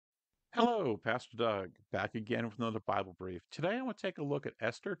Hello, Pastor Doug, back again with another Bible brief. Today I want to take a look at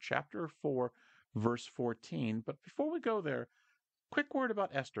Esther chapter 4, verse 14. But before we go there, quick word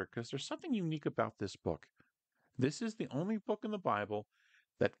about Esther, because there's something unique about this book. This is the only book in the Bible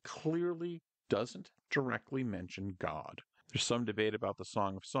that clearly doesn't directly mention God. There's some debate about the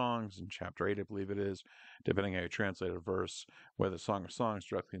Song of Songs in chapter 8, I believe it is, depending how you translate a verse, whether the Song of Songs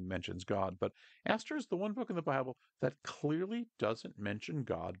directly mentions God. But Esther is the one book in the Bible that clearly doesn't mention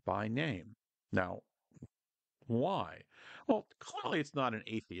God by name. Now, why? Well, clearly it's not an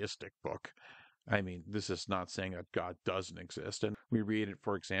atheistic book. I mean, this is not saying that God doesn't exist. And we read it,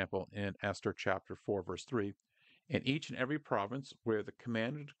 for example, in Esther chapter 4, verse 3. In each and every province where the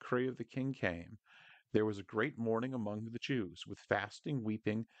commanded decree of the king came, there was a great mourning among the Jews, with fasting,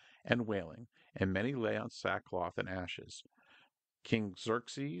 weeping, and wailing, and many lay on sackcloth and ashes. King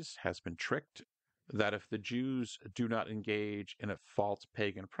Xerxes has been tricked that if the Jews do not engage in a false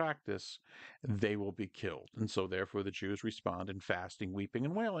pagan practice, they will be killed. And so, therefore, the Jews respond in fasting, weeping,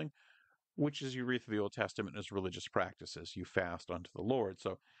 and wailing, which, as you read through the Old Testament, is religious practices. You fast unto the Lord.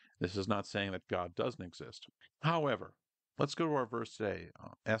 So, this is not saying that God doesn't exist. However, let's go to our verse today,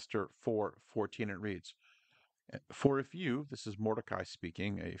 Esther 4:14. It reads, "For if you," this is Mordecai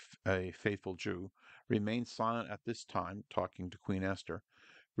speaking, a faithful Jew, "remain silent at this time," talking to Queen Esther,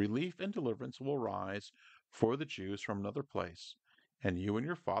 "relief and deliverance will arise for the Jews from another place, and you and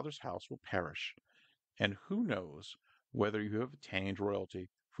your father's house will perish. And who knows whether you have attained royalty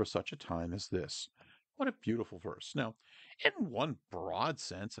for such a time as this?" What a beautiful verse. Now, in one broad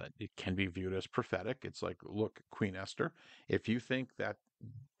sense, it can be viewed as prophetic. It's like, look, Queen Esther, if you think that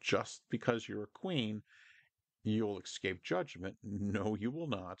just because you're a queen, you'll escape judgment, no, you will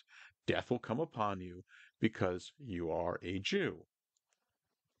not. Death will come upon you because you are a Jew.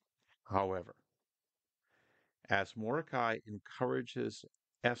 However, as Mordecai encourages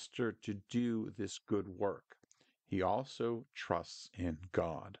Esther to do this good work, he also trusts in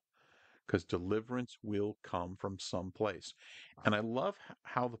God because deliverance will come from some place. And I love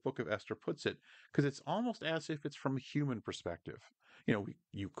how the book of Esther puts it because it's almost as if it's from a human perspective.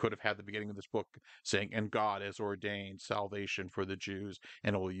 You could have had the beginning of this book saying, "And God has ordained salvation for the Jews,"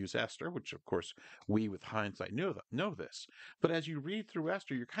 and it will use Esther, which of course we with hindsight know this. But as you read through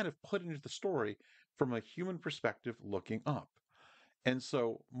Esther, you're kind of put into the story from a human perspective looking up. And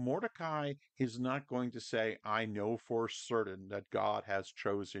so Mordecai is not going to say, "I know for certain that God has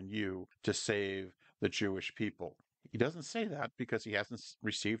chosen you to save the Jewish people." He doesn't say that because he hasn't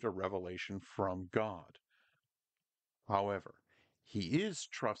received a revelation from God. However, he is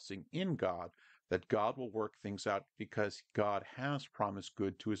trusting in God that God will work things out because God has promised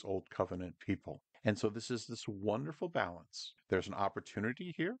good to his old covenant people. And so this is this wonderful balance. There's an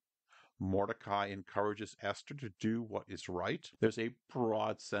opportunity here. Mordecai encourages Esther to do what is right. There's a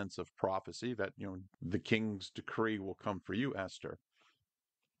broad sense of prophecy that, the king's decree will come for you, Esther.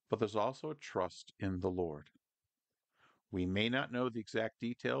 But there's also a trust in the Lord. We may not know the exact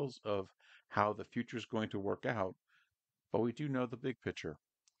details of how the future is going to work out, but we do know the big picture.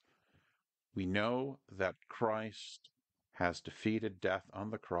 We know that Christ has defeated death on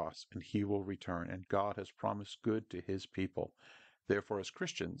the cross and he will return, and God has promised good to his people. Therefore, as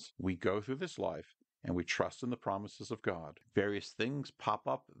Christians, we go through this life and we trust in the promises of God. Various things pop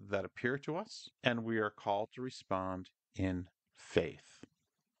up that appear to us, and we are called to respond in faith.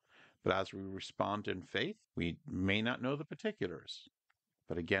 But as we respond in faith, we may not know the particulars,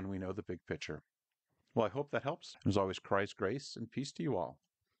 but again, we know the big picture. Well, I hope that helps. As always, Christ's grace and peace to you all.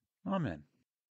 Amen.